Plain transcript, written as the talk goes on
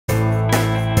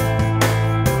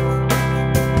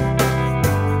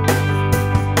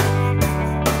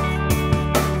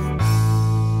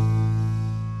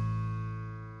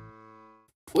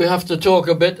we have to talk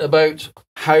a bit about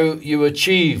how you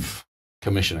achieve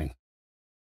commissioning.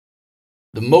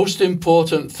 The most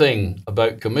important thing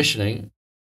about commissioning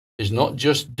is not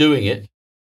just doing it,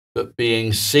 but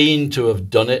being seen to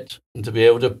have done it and to be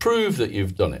able to prove that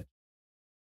you've done it.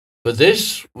 For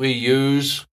this, we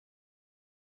use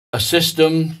a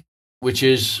system which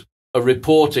is a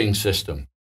reporting system.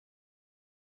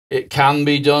 It can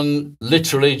be done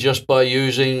literally just by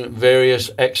using various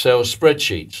Excel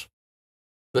spreadsheets,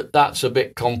 but that's a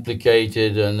bit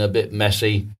complicated and a bit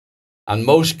messy, and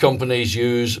most companies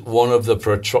use one of the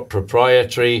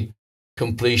proprietary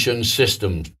completion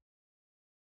systems.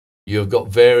 You've got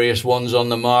various ones on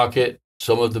the market.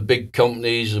 Some of the big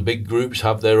companies, the big groups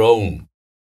have their own.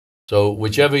 So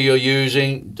whichever you're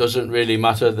using doesn't really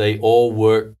matter. They all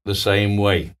work the same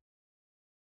way.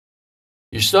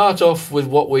 You start off with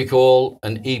what we call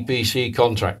an EPC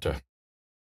contractor,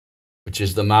 which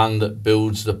is the man that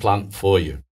builds the plant for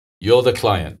you. You're the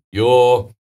client.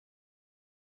 You're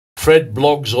Fred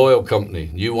Blogg's oil company.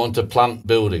 You want a plant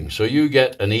building, so you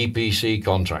get an EPC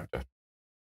contractor.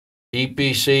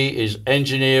 EPC is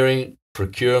engineering,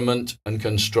 procurement, and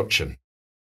construction.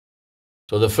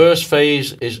 So the first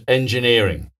phase is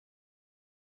engineering.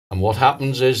 And what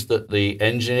happens is that the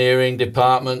engineering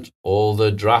department, all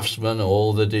the draftsmen,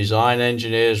 all the design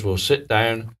engineers will sit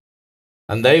down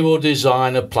and they will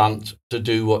design a plant to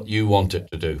do what you want it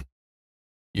to do.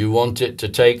 You want it to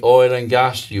take oil and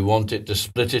gas, you want it to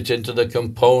split it into the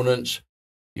components,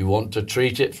 you want to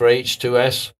treat it for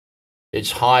H2S,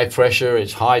 it's high pressure,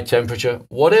 it's high temperature,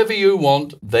 whatever you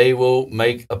want, they will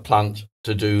make a plant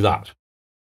to do that.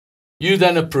 You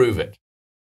then approve it.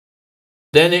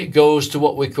 Then it goes to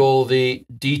what we call the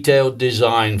detailed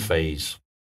design phase,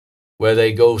 where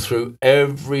they go through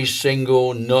every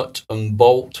single nut and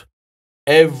bolt,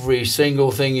 every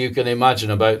single thing you can imagine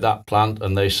about that plant,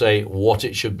 and they say what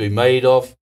it should be made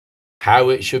of, how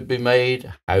it should be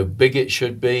made, how big it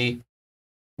should be,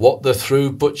 what the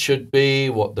throughput should be,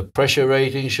 what the pressure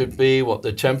rating should be, what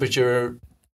the temperature,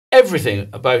 everything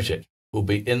about it will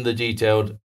be in the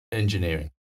detailed engineering.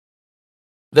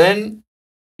 Then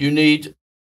you need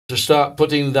to start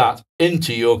putting that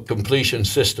into your completion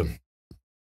system.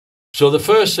 So the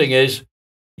first thing is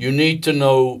you need to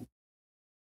know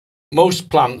most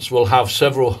plants will have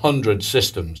several hundred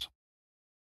systems.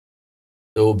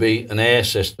 There will be an air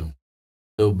system.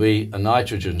 There will be a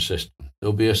nitrogen system. There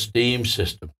will be a steam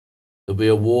system. There will be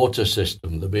a water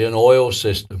system. There will be an oil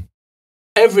system.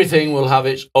 Everything will have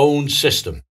its own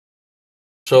system.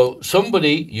 So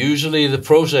somebody, usually the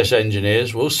process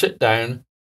engineers, will sit down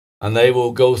and they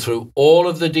will go through all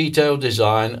of the detailed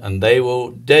design and they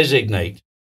will designate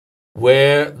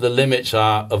where the limits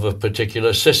are of a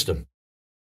particular system.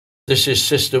 This is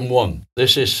system 1,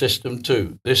 this is system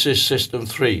 2, this is system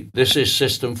 3, this is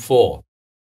system 4.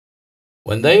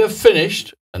 When they have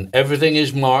finished and everything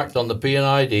is marked on the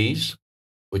P&IDs,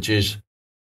 which is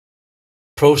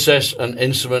process and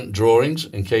instrument drawings,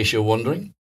 in case you're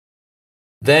wondering,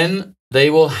 then they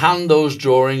will hand those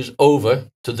drawings over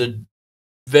to the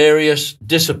various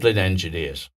discipline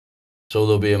engineers. So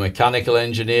there'll be a mechanical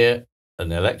engineer,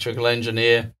 an electrical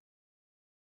engineer,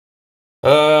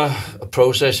 a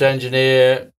process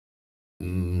engineer,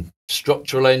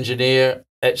 structural engineer,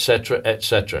 etc.,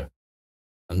 etc.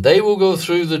 And they will go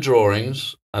through the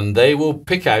drawings and they will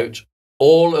pick out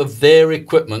all of their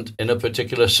equipment in a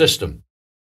particular system.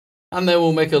 And they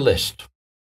will make a list.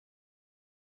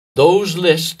 Those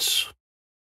lists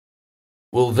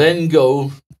will then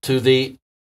go to the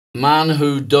man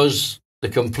who does the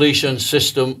completion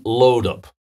system load up.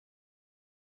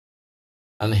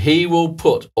 And he will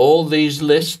put all these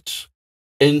lists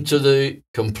into the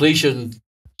completion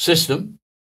system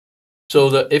so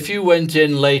that if you went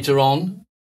in later on,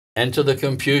 enter the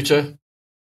computer,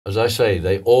 as I say,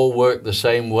 they all work the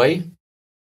same way.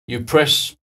 You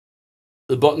press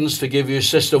the buttons to give you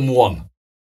system 1.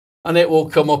 And it will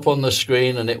come up on the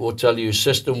screen and it will tell you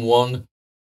system 1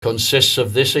 consists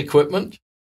of this equipment.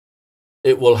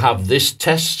 It will have this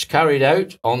test carried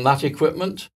out on that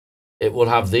equipment. It will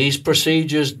have these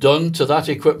procedures done to that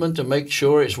equipment to make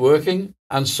sure it's working,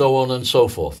 and so on and so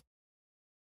forth.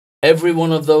 Every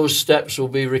one of those steps will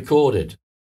be recorded.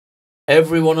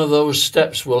 Every one of those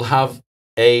steps will have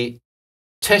a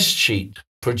test sheet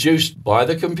produced by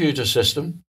the computer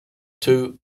system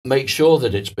to make sure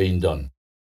that it's been done.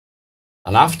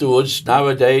 And afterwards,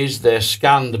 nowadays, they're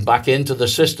scanned back into the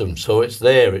system, so it's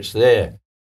there, it's there.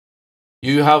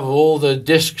 You have all the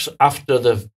discs after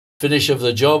the finish of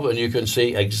the job, and you can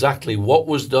see exactly what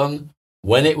was done,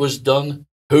 when it was done,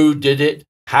 who did it,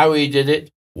 how he did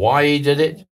it, why he did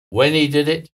it, when he did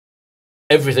it.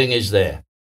 Everything is there.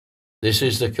 This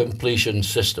is the completion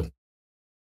system.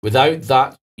 Without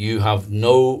that, you have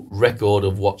no record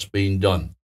of what's been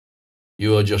done.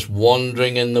 You are just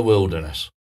wandering in the wilderness.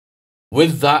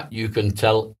 With that, you can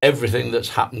tell everything that's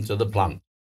happened to the plant.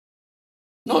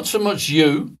 Not so much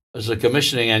you as a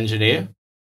commissioning engineer,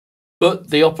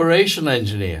 but the operational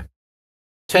engineer.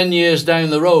 10 years down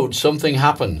the road, something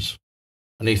happens,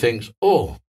 and he thinks,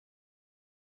 oh,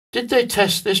 did they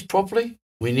test this properly?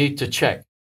 We need to check.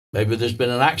 Maybe there's been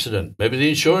an accident. Maybe the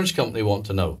insurance company want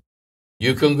to know.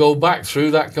 You can go back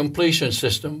through that completion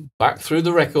system, back through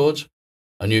the records,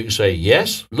 and you can say,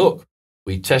 yes, look,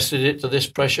 we tested it to this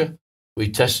pressure. We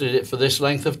tested it for this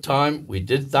length of time. We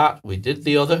did that. We did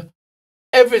the other.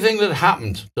 Everything that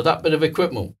happened to that bit of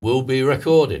equipment will be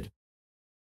recorded.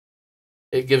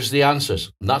 It gives the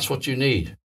answers, and that's what you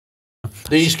need.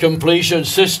 These completion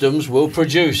systems will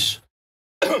produce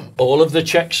all of the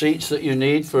check sheets that you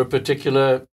need for a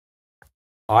particular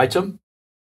item.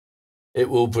 It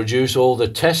will produce all the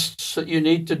tests that you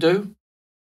need to do.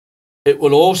 It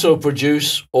will also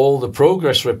produce all the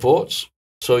progress reports,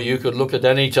 so you could look at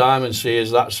any time and see,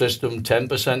 is that system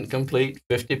 10% complete,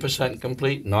 50%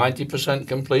 complete, 90%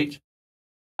 complete?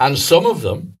 And some of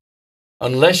them,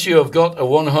 unless you have got a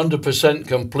 100%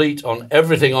 complete on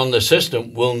everything on the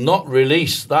system, will not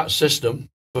release that system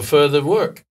for further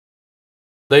work.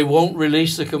 They won't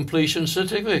release the completion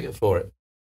certificate for it.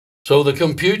 So the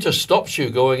computer stops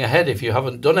you going ahead if you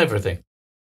haven't done everything.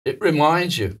 It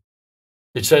reminds you.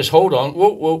 It says, hold on,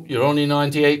 whoa, you're only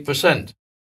 98%.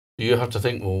 You have to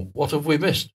think, well, what have we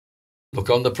missed? Look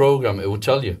on the program, it will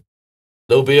tell you.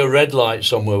 There'll be a red light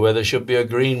somewhere where there should be a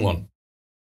green one.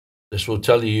 This will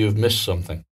tell you you've missed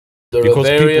something. There are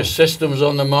various systems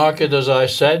on the market, as I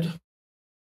said.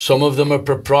 Some of them are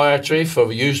proprietary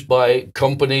for use by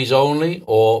companies only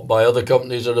or by other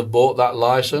companies that have bought that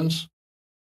license.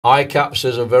 ICAPS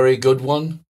is a very good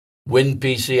one.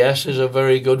 WinPCS is a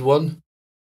very good one.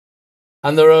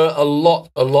 And there are a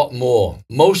lot more.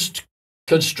 Most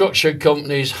construction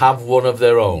companies have one of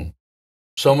their own.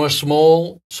 Some are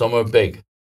small, some are big.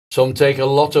 Some take a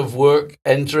lot of work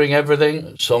entering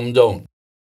everything, some don't.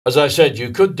 As I said,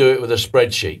 you could do it with a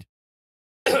spreadsheet,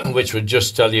 which would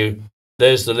just tell you,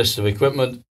 there's the list of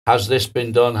equipment. Has this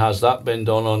been done? Has that been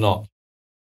done or not?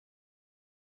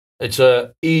 It's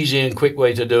an easy and quick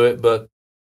way to do it, but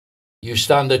you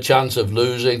stand a chance of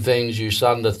losing things. You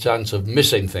stand a chance of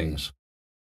missing things.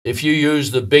 If you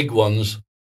use the big ones,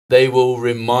 they will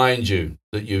remind you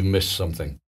that you've missed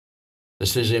something.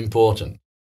 This is important.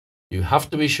 You have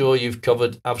to be sure you've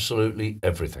covered absolutely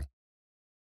everything.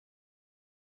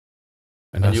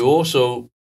 And you also,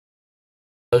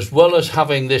 as well as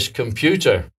having this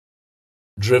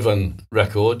computer-driven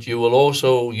record, you will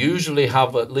also usually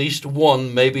have at least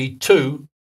one, maybe two,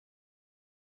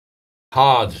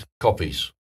 hard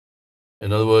copies.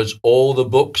 In other words, all the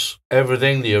books,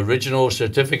 everything, the original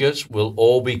certificates will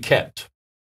all be kept.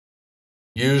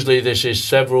 Usually this is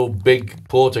several big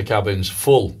porter cabins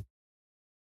full.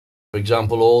 For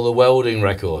example, all the welding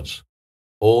records,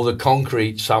 all the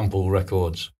concrete sample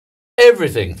records,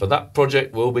 everything for that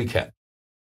project will be kept.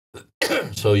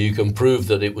 So you can prove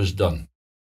that it was done.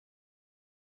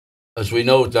 As we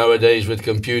know nowadays with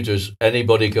computers,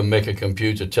 anybody can make a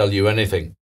computer tell you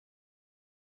anything.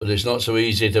 But it's not so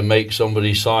easy to make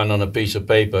somebody sign on a piece of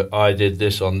paper, I did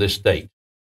this on this date.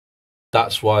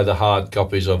 That's why the hard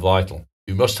copies are vital.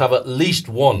 You must have at least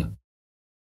one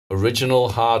original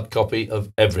hard copy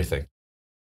of everything.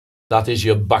 That is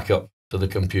your backup to the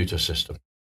computer system.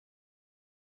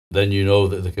 Then you know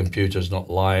that the computer's not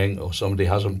lying or somebody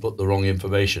hasn't put the wrong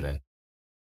information in.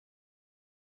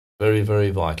 Very, very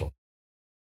vital.